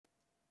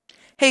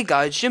Hey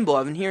guys,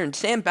 Jimboevan here, and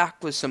today I'm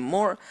back with some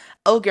more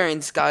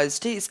Agrarian guys.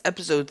 Today's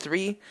episode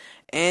 3,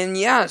 and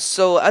yeah,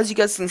 so as you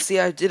guys can see,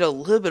 I did a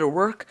little bit of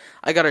work.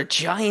 I got a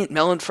giant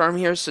melon farm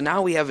here, so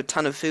now we have a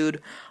ton of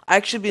food. I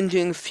actually been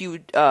doing a few,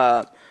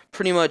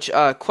 pretty much,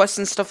 quests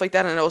and stuff like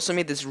that, and I also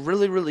made this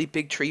really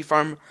big tree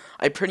farm.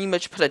 I pretty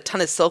much put a ton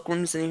of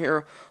silkworms in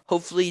here,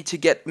 hopefully to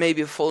get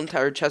maybe a full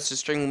entire chest of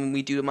string when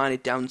we do mine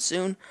it down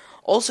soon.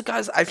 Also,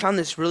 guys, I found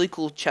this really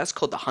cool chest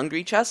called the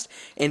Hungry Chest,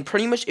 and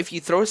pretty much if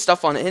you throw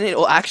stuff on it, it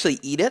will actually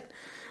eat it,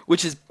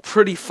 which is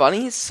pretty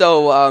funny.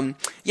 So,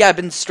 yeah, I've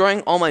been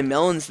storing all my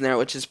melons in there,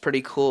 which is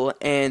pretty cool.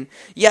 And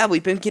yeah,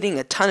 we've been getting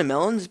a ton of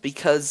melons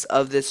because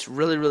of this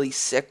really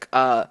sick,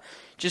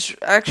 just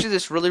actually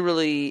this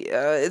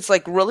it's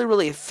like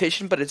really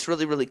efficient, but it's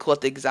really cool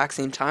at the exact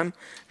same time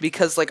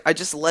because like I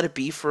just let it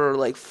be for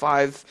like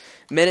 5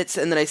 minutes,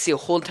 and then I see a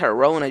whole entire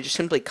row, and I just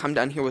simply come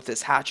down here with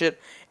this hatchet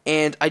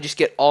and I just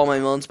get all my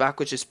melons back,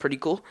 which is pretty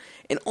cool.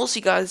 And also,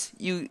 you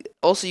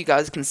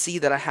guys can see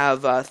that I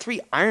have 3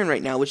 iron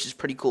right now, which is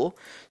pretty cool.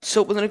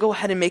 So we're gonna go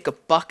ahead and make a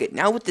bucket.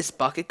 Now with this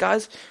bucket,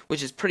 guys,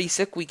 which is pretty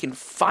sick, we can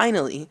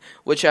finally,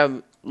 which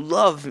I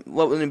love,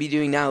 what we're gonna be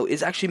doing now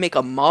is actually make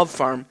a mob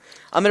farm.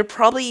 I'm gonna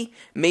probably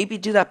maybe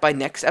do that by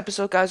next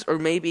episode, guys, or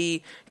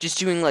maybe just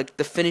doing like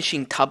the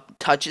finishing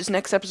touches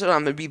next episode.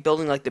 I'm gonna be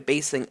building like the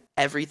base thing,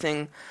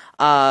 everything,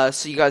 so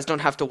you guys don't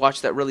have to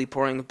watch that really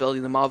boring of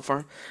building the mob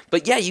farm.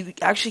 But yeah, you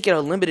actually get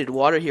unlimited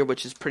water here,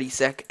 which is pretty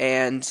sick.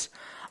 And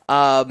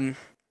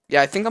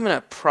yeah, I think I'm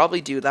gonna probably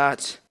do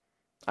that.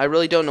 I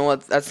really don't know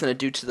what that's gonna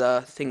do to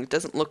the thing. It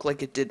doesn't look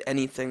like it did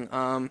anything.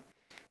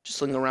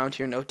 Just looking around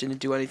here, no, it didn't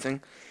do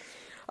anything.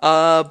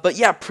 But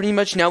yeah, pretty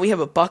much now we have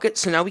a bucket,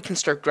 so now we can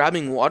start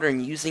grabbing water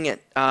and using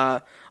it,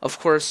 of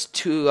course,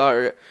 to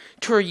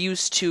our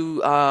use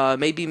to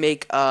maybe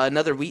make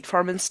another wheat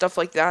farm and stuff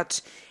like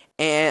that.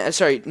 And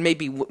sorry,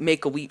 maybe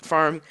make a wheat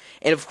farm.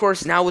 And of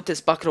course, now with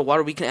this bucket of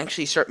water, we can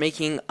actually start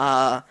making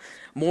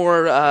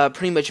more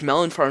pretty much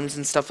melon farms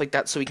and stuff like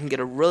that, so we can get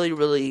a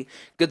really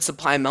good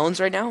supply of melons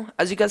right now.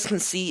 As you guys can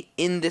see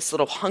in this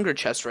little hunger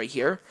chest right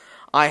here,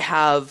 I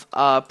have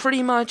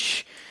pretty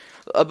much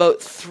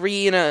about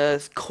 3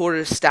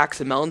 1/4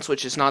 stacks of melons,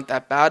 which is not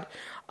that bad.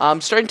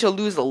 I'm starting to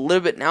lose a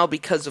little bit now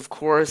because, of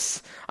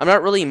course, I'm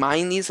not really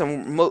mining these.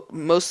 I'm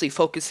mostly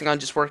focusing on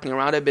just working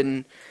around. I've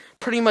been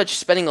pretty much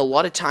spending a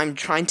lot of time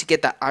trying to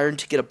get that iron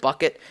to get a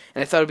bucket,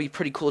 and I thought it'd be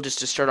pretty cool just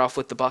to start off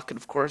with the bucket,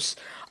 of course.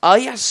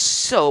 Yeah,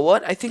 so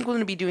what I think we're going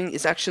to be doing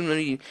is actually going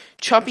to be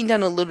chopping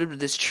down a little bit of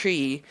this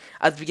tree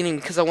at the beginning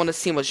because I want to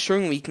see how much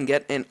string we can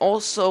get, and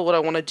also what I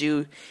want to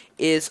do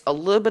is a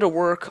little bit of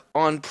work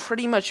on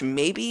pretty much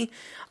maybe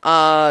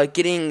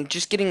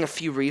getting a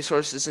few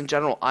resources in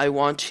general. I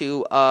want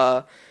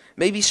to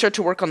maybe start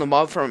to work on the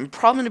mob farm. I'm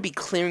probably going to be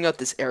clearing out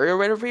this area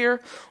right over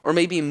here, or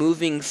maybe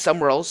moving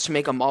somewhere else to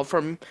make a mob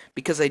farm,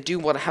 because I do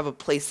want to have a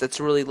place that's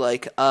really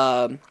like,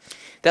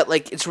 that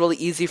like it's really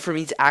easy for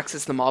me to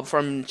access the mob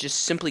farm, and it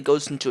just simply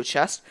goes into a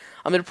chest.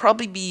 I'm going to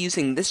probably be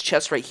using this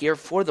chest right here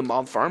for the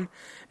mob farm,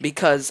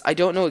 because I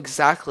don't know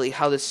exactly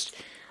how this...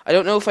 I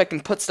don't know if I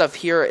can put stuff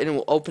here and it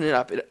will open it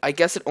up. I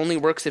guess it only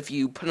works if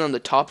you put it on the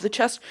top of the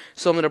chest.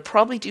 So I'm going to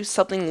probably do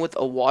something with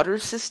a water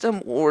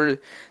system, or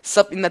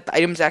something that the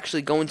items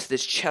actually go into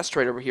this chest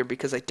right over here,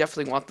 because I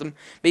definitely want them.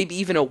 Maybe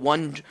even a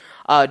one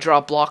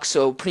drop block,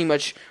 so pretty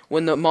much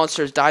when the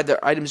monsters die,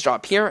 their items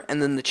drop here,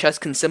 and then the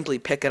chest can simply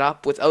pick it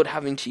up without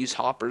having to use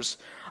hoppers.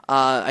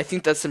 I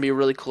think that's going to be a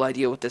really cool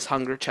idea with this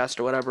hunger chest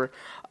or whatever.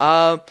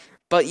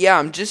 But yeah,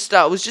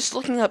 I was just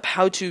looking up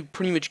how to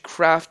pretty much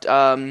craft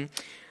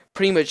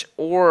pretty much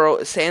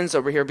ore sands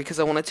over here, because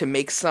I wanted to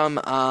make some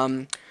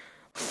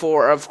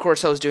of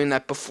course I was doing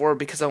that before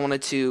because I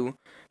wanted to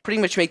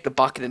pretty much make the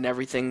bucket and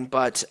everything.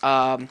 But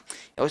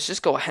let's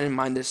just go ahead and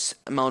mine this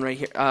melon right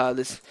here,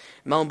 this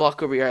melon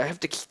block over here. I have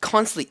to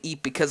constantly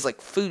eat because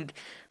like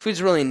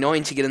food's really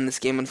annoying to get in this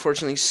game,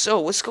 unfortunately. So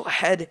let's go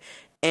ahead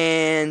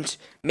and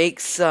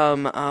make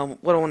some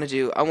what I want to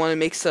do. I want to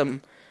make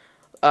some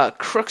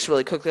crooks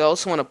really quickly. I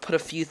also want to put a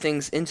few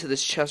things into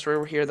this chest right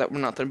over here that we're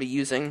not going to be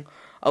using.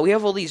 We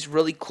have all these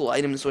really cool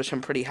items, which I'm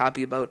pretty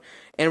happy about.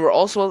 And we're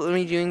also, what we're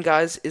going to be doing,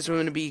 guys, is we're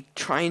going to be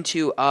trying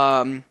to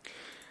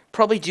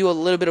probably do a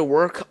little bit of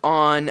work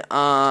on...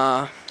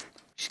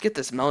 just get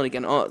this melon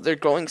again. Oh, they're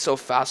growing so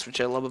fast,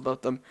 which I love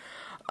about them.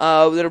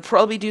 We're going to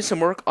probably do some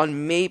work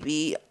on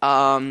maybe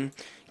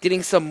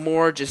getting some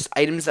more just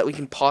items that we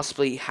can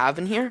possibly have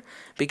in here,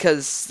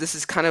 because this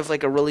is kind of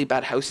like a really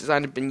bad house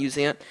design. I've been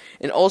using it.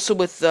 And also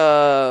with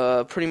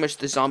pretty much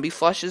the zombie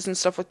flushes and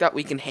stuff like that,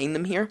 we can hang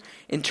them here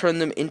and turn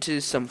them into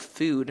some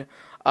food.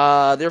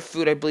 Their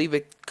food, I believe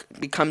it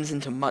becomes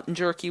into mutton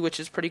jerky, which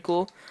is pretty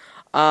cool.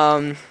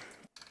 Let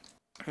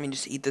me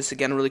just eat this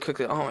again really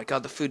quickly. Oh my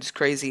god, the food is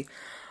crazy.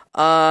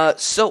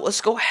 So let's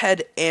go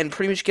ahead and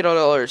pretty much get out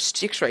all our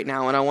sticks right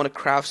now, and I want to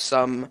craft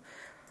some...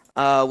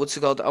 what's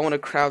it called? I want to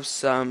craft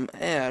some, I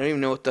don't even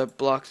know what the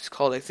block is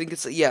called. I think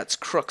it's, yeah, it's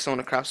crooks. I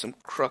want to craft some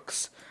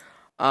crooks.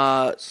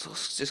 So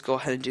let's just go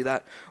ahead and do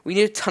that. We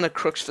need a ton of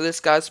crooks for this,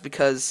 guys,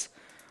 because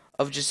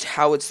of just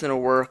how it's going to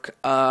work.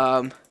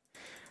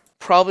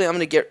 probably I'm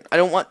gonna get, I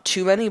don't want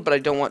too many, but I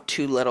don't want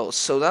too little.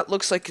 So that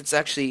looks like it's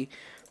actually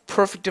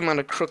perfect amount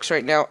of crooks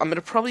right now. I'm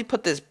gonna probably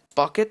put this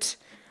bucket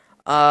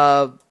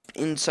uh,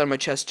 inside my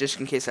chest just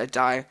in case I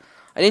die.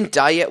 I didn't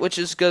die yet, which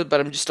is good, but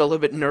I'm just a little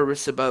bit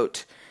nervous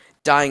about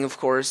dying, of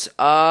course.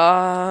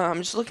 I'm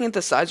just looking at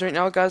the sides right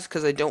now, guys,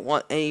 because I don't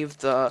want any of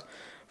the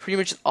pretty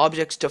much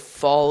objects to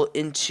fall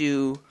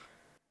into.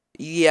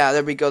 Yeah,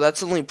 there we go. That's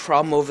the only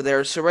problem over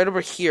there. So right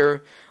over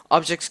here,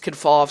 objects could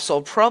fall off. So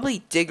I'll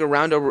probably dig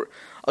around over.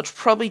 I'll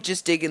probably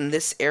just dig in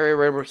this area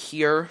right over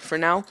here for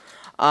now,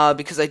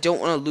 because I don't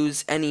want to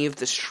lose any of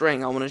the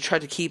string. I want to try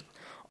to keep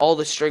all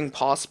the string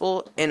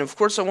possible, and of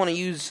course I want to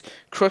use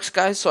crooks,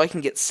 guys, so I can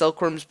get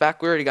silkworms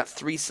back. We already got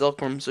 3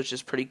 silkworms, which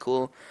is pretty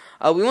cool.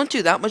 We won't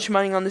do that much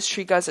mining on this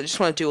tree, guys. I just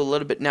want to do a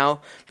little bit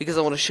now because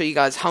I want to show you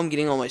guys how I'm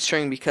getting all my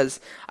string,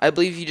 because I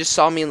believe you just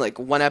saw me in like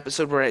one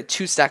episode where I had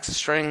 2 stacks of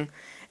string,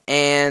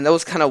 and that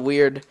was kind of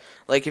weird.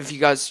 Like, if you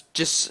guys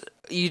just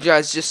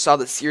saw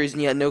the series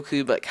and you had no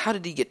clue, but like, how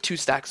did he get 2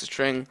 stacks of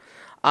string?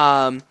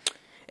 And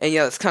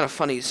yeah, that's kind of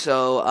funny.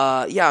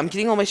 So yeah, I'm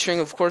getting all my string,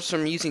 of course,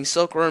 from using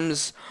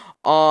silkworms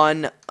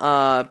on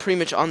pretty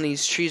much on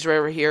these trees right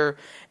over here,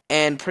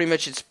 and pretty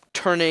much it's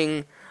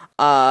turning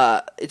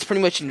it's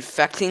pretty much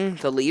infecting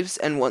the leaves,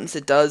 and once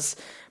it does,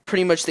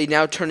 pretty much they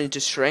now turn into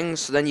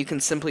strings. So then you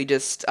can simply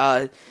just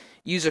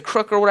use a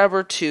crook or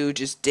whatever to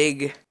just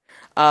dig.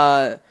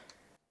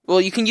 Well,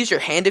 you can use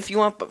your hand if you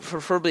want, but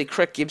preferably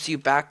crook gives you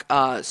back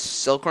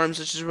silkworms,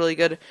 which is really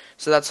good.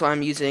 So that's why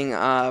I'm using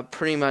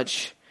pretty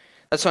much,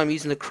 that's why I'm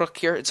using the crook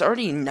here. It's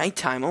already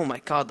nighttime. Oh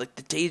my god, like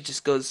the day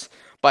just goes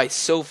by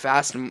so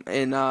fast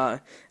in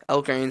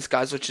Agrarian,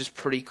 guys, which is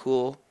pretty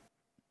cool.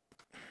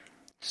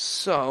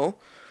 So,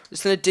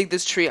 just gonna dig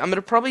this tree. I'm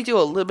gonna probably do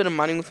a little bit of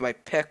mining with my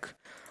pick.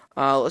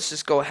 Let's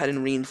just go ahead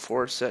and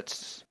reinforce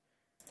it.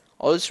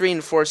 I'll just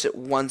reinforce it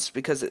once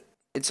because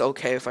it's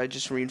okay if I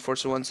just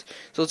reinforce it once.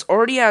 So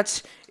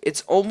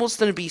it's almost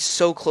gonna be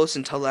so close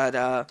until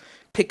that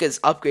pick is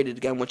upgraded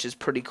again, which is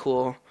pretty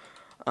cool.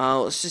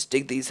 Let's just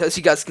dig these. As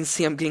you guys can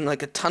see, I'm getting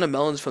like a ton of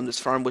melons from this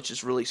farm, which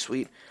is really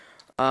sweet.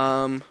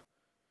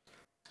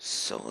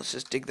 So let's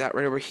just dig that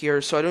right over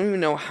here. So I don't even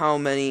know how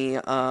many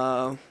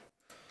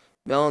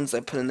melons I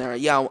put in there.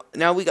 Yeah,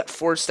 now we got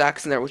 4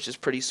 stacks in there, which is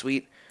pretty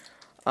sweet.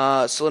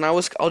 So now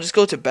I'll just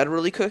go to bed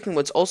really quick. And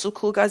what's also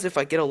cool, guys, if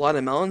I get a lot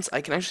of melons,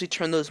 I can actually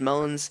turn those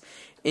melons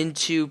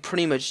into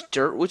pretty much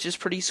dirt, which is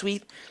pretty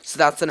sweet. So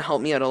that's gonna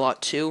help me out a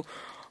lot too.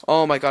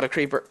 Oh my god, a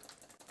creeper!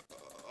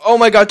 Oh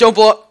my god, don't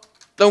blow up!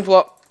 Don't blow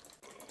up!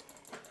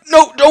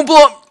 No, don't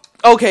blow up!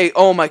 Okay,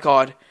 oh my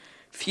god.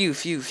 Phew,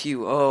 phew,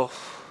 phew. Oh.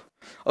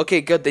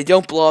 Okay, good. They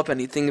don't blow up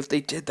anything. If they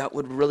did, that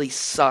would really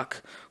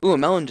suck. Ooh, a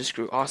melon just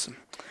grew. Awesome.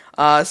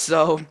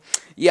 So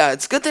yeah,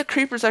 it's good that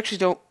creepers actually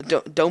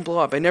don't blow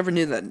up. I never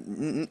knew that.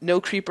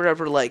 No creeper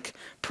ever like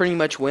pretty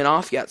much went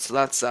off yet. So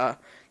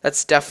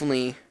that's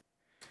definitely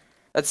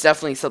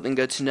something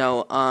good to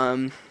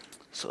know.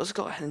 So let's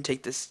go ahead and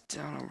take this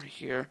down over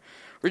here.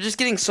 We're just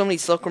getting so many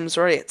silkworms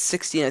already at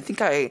 16. I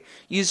think I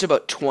used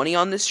about 20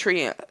 on this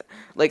tree.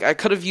 Like, I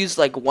could have used,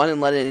 like, 1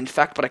 and let it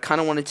infect, but I kind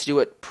of wanted to do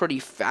it pretty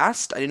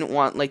fast. I didn't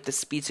want, like, the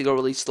speed to go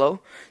really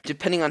slow.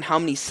 Depending on how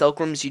many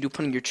silkworms you do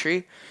put in your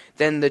tree,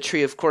 then the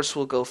tree, of course,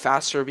 will go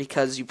faster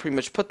because you pretty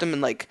much put them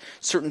in, like,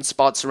 certain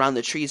spots around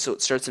the tree, so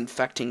it starts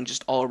infecting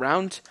just all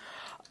around.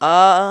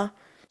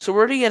 So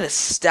we're already at a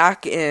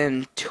stack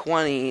in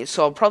 20,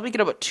 so I'll probably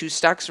get about 2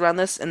 stacks around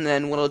this, and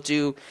then what I'll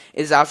do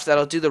is after that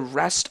I'll do the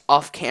rest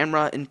off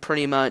camera and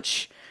pretty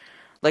much,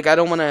 like, I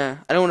don't want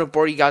to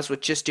bore you guys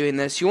with just doing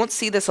this. You won't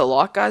see this a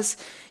lot, guys.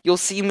 You'll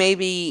see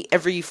maybe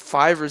every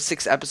 5 or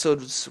 6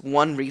 episodes,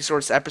 1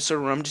 resource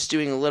episode where I'm just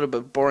doing a little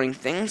bit boring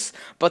things,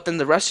 but then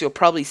the rest you'll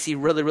probably see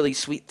really, really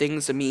sweet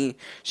things of me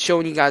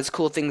showing you guys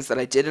cool things that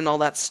I did and all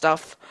that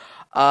stuff.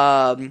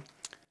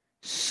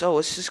 So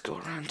let's just go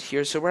around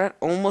here. So we're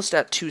almost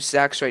at 2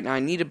 stacks right now.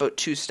 I need about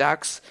 2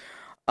 stacks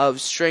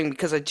of string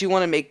because I do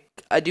want to make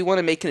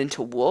it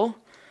into wool.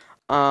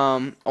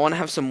 I want to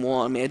have some wool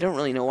on me. I don't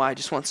really know why. I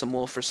just want some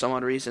wool for some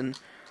odd reason.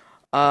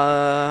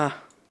 I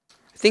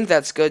think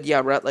that's good.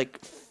 Yeah, we're at like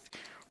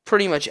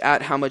pretty much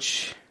at how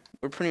much.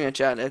 We're pretty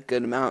much at a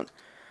good amount.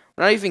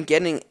 We're not even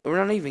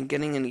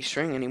getting any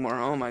string anymore.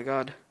 Oh my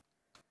god.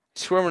 I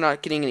swear we're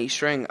not getting any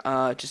string.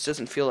 It just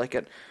doesn't feel like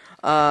it.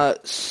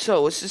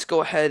 So let's just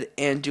go ahead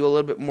and do a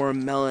little bit more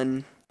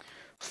melon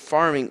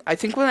farming. I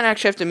think we're gonna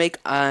actually have to make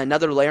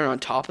another layer on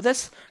top of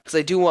this because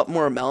I do want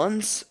more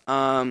melons.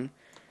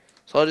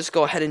 So I'll just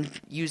go ahead and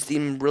use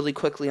them really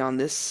quickly on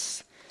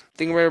this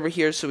thing right over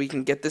here so we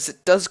can get this.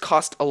 It does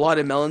cost a lot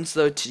of melons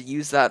though to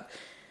use that.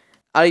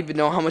 I don't even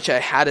know how much I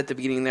had at the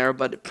beginning there,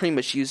 but it pretty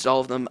much used all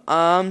of them.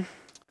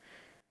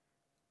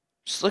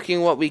 Just looking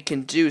at what we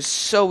can do.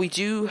 So we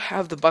do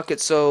have the bucket.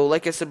 So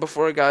like I said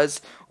before,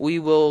 guys, we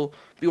will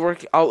be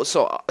working. Oh,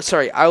 so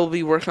sorry, I will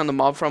be working on the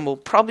mob farm. We'll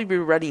probably be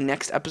ready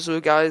next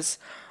episode, guys.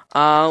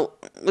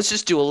 Let's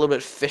just do a little bit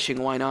of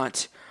fishing. Why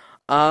not?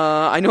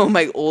 I know in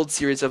my old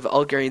series of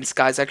Algarian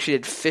Skies, I actually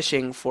did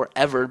fishing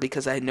forever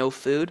because I had no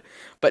food.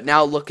 But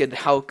now look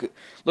how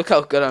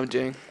good I'm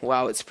doing.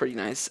 Wow, it's pretty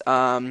nice.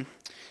 So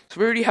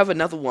we already have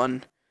another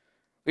one.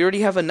 We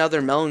already have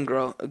another melon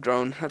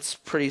grown. That's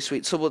pretty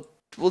sweet. So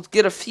we'll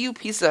get a few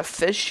pieces of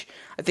fish.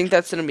 I think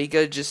that's gonna be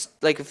good. Just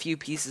like a few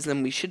pieces,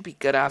 then we should be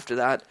good after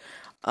that.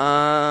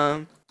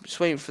 Just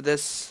waiting for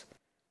this.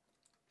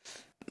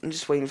 I'm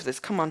just waiting for this.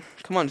 Come on,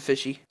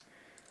 fishy.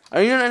 I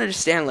don't even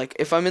understand. Like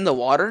if I'm in the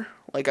water,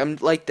 like I'm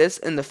like this,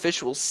 and the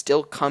fish will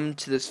still come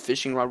to this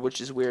fishing rod, which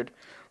is weird.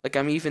 Like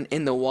I'm even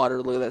in the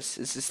water. Look at this.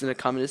 Is this gonna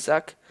come in a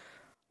sec?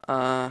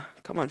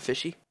 Come on,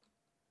 fishy.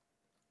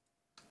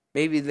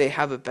 Maybe they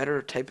have a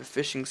better type of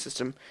fishing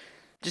system.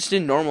 Just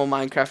in normal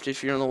Minecraft,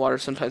 if you're in the water,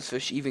 sometimes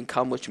fish even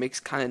come, which makes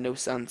kind of no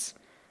sense.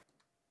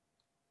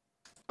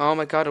 Oh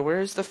my god, where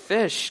is the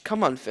fish?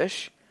 Come on,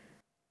 fish.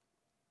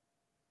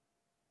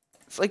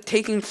 It's like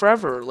taking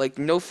forever. Like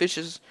no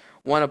fishes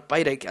want to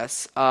bite, I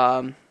guess.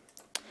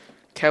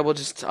 Okay, we'll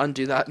just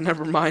undo that.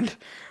 Never mind.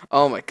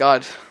 Oh my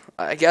god.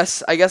 I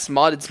guess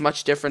modded's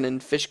much different in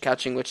fish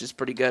catching, which is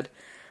pretty good.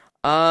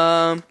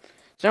 Um,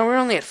 so now we're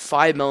only at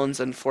 5 melons,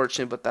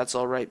 unfortunately, but that's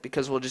alright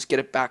because we'll just get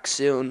it back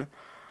soon.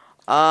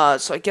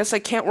 So I guess I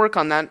can't work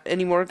on that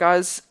anymore,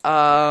 guys.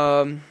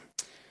 But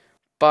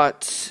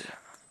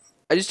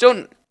I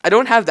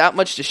don't have that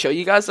much to show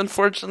you guys,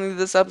 unfortunately,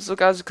 this episode,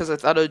 guys, because I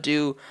thought I'd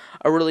do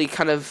a really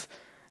kind of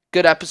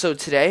good episode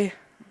today.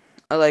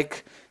 I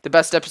like the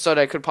best episode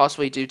I could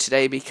possibly do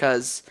today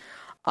because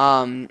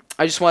I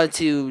just wanted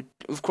to,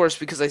 of course,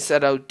 because I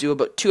said I would do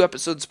about 2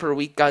 episodes per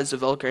week, guys,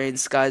 of Agrarian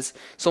Skies.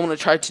 So I want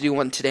to try to do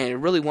one today, and I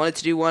really wanted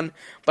to do one,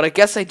 but I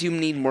guess I do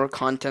need more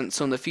content.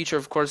 So in the future,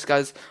 of course,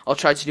 guys, I'll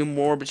try to do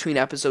more between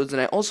episodes.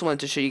 And I also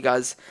wanted to show you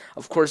guys,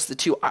 of course, the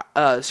 3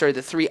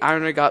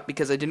 iron I got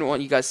because I didn't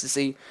want you guys to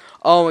see,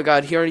 oh my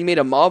god, he already made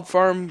a mob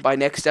farm by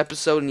next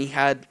episode, and he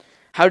had.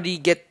 How did he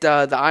get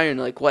the iron?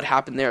 Like, what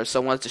happened there?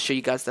 So I wanted to show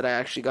you guys that I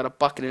actually got a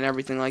bucket and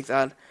everything like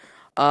that.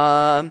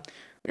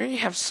 We already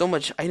have so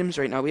much items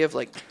right now. We have,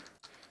 like,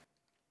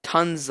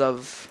 tons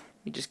of...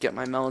 Let me just get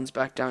my melons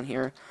back down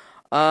here.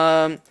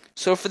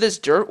 So for this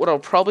dirt, what I'll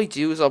probably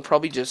do is I'll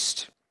probably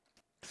just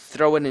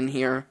throw it in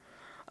here.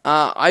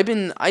 I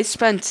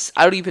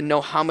don't even know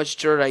how much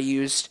dirt I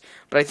used,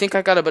 but I think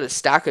I got about a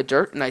stack of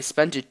dirt, and I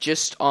spent it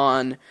just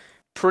on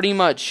pretty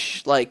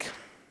much, like...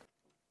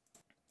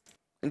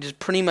 And just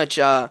pretty much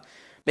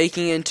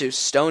making it into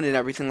stone and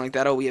everything like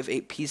that. Oh, we have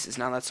 8 pieces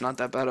now. That's not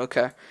that bad.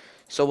 Okay.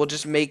 So we'll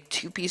just make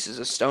 2 pieces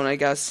of stone, I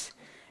guess.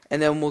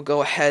 And then we'll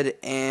go ahead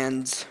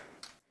and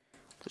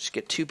just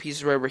get 2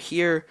 pieces right over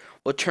here.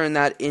 We'll turn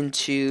that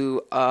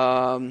into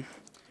gravel,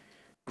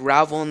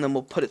 and then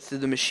we'll put it through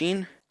the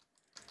machine.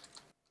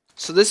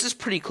 So this is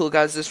pretty cool,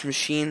 guys, this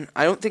machine.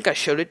 I don't think I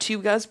showed it to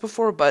you guys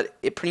before, but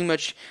it pretty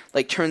much,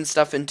 like, turns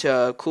stuff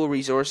into cool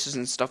resources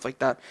and stuff like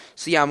that.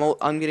 So yeah,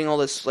 I'm getting all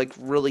this, like,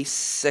 really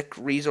sick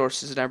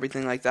resources and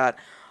everything like that.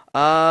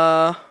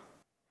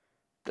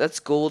 That's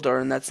gold ore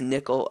and that's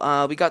nickel.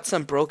 We got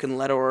some broken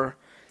lead ore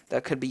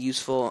that could be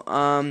useful.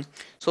 So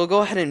we'll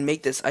go ahead and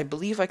make this. I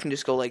believe I can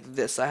just go like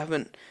this.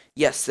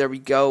 Yes, there we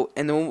go.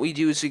 And then what we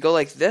do is we go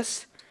like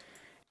this,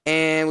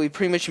 and we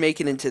pretty much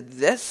make it into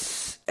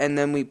this, and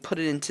then we put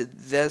it into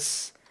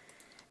this,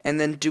 and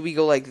then do we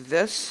go like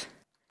this?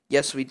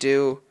 Yes, we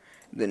do.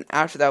 Then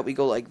after that, we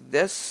go like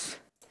this,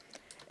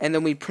 and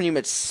then we pretty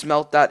much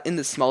smelt that in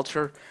the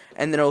smelter,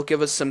 and then it'll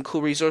give us some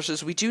cool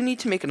resources. We do need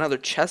to make another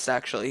chest,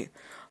 actually,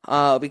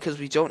 because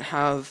we don't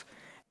have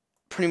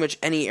pretty much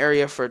any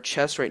area for a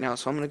chest right now,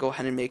 so I'm going to go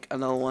ahead and make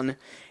another one,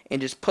 and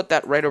just put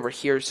that right over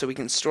here so we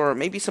can store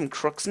maybe some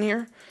crooks in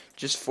here,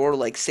 just for,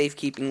 like,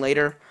 safekeeping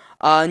later.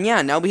 And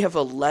yeah, now we have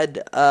a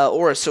lead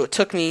ore, so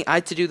I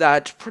had to do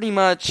that pretty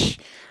much,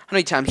 how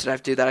many times did I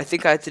have to do that? I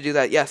think I had to do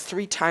that, yeah,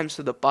 3 times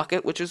with the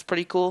bucket, which was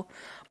pretty cool,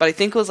 but I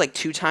think it was like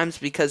 2 times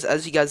because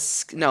as you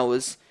guys, it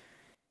was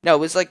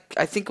like,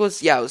 I think it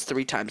was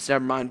 3 times,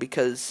 never mind,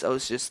 because I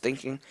was just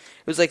thinking, it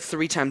was like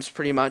 3 times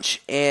pretty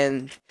much,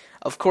 and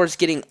of course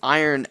getting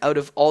iron out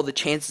of all the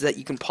chances that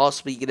you can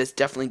possibly get is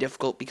definitely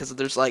difficult because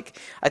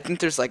I think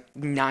there's like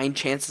 9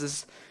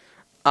 chances.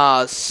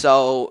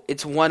 So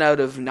it's 1 out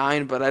of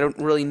 9, but I don't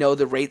really know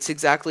the rates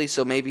exactly,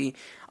 so maybe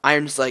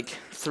iron's like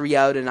 3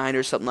 out of 9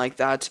 or something like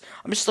that.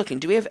 I'm just looking,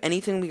 do we have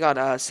anything? We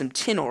got some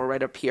tin ore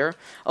right up here.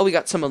 Oh, we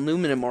got some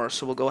aluminum ore,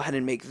 so we'll go ahead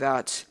and make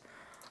that.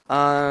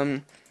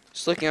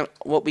 Just looking at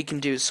what we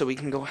can do, so we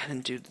can go ahead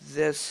and do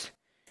this.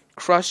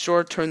 Crushed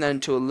ore, turn that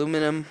into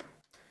aluminum.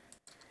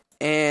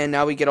 And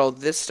now we get all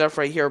this stuff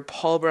right here,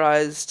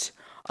 pulverized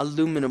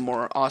aluminum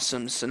ore,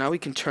 awesome. So now we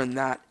can turn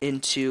that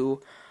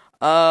into...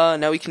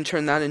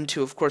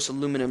 of course,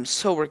 aluminum.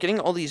 So we're getting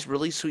all these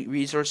really sweet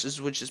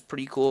resources, which is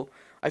pretty cool.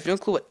 I have no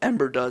clue what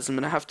ember does. I'm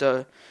going to have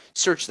to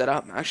search that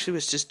up. Actually,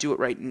 let's just do it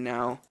right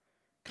now.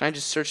 Can I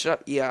just search it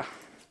up? Yeah.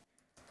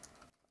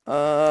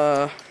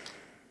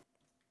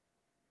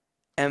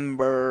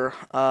 Ember,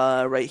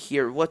 right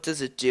here. What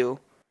does it do?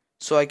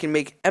 So I can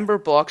make ember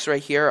blocks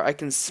right here. I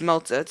can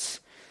smelt it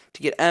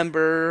to get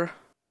ember,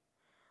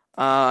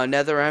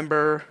 nether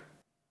ember.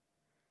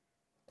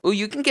 Oh,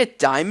 you can get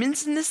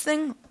diamonds in this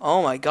thing?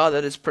 Oh my god,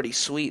 that is pretty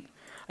sweet.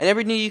 I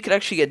never knew you could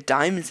actually get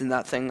diamonds in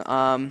that thing.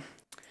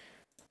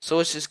 So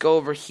let's just go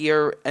over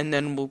here and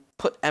then we'll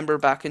put Ember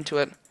back into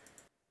it.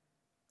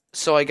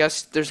 So I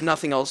guess there's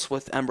nothing else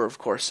with Ember, of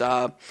course.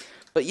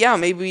 But yeah,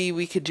 maybe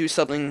we could do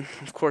something,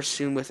 of course,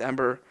 soon with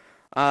Ember.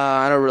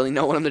 I don't really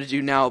know what I'm gonna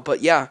do now,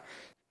 but yeah.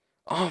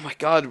 Oh my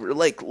god,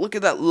 like, look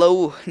at that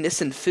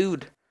lowness in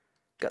food.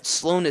 Got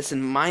slowness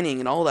in mining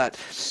and all that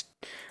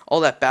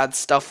bad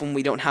stuff when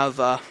we don't have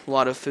a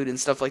lot of food and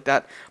stuff like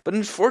that. But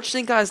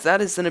unfortunately, guys, that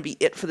is going to be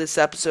it for this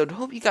episode.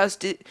 Hope you guys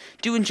do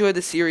enjoy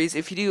the series.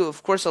 If you do,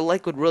 of course, a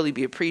like would really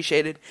be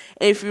appreciated.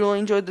 And if you really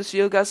enjoyed this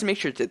video, guys, make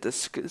sure to hit the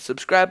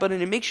subscribe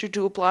button and make sure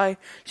to apply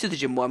to the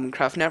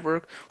Jimboevancraft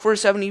network for a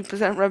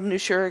 70% revenue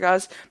share,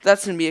 guys. But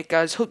that's going to be it,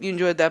 guys. Hope you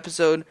enjoyed the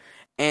episode.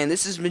 And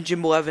this has been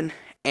Jimbo Evan,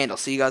 and I'll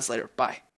see you guys later. Bye.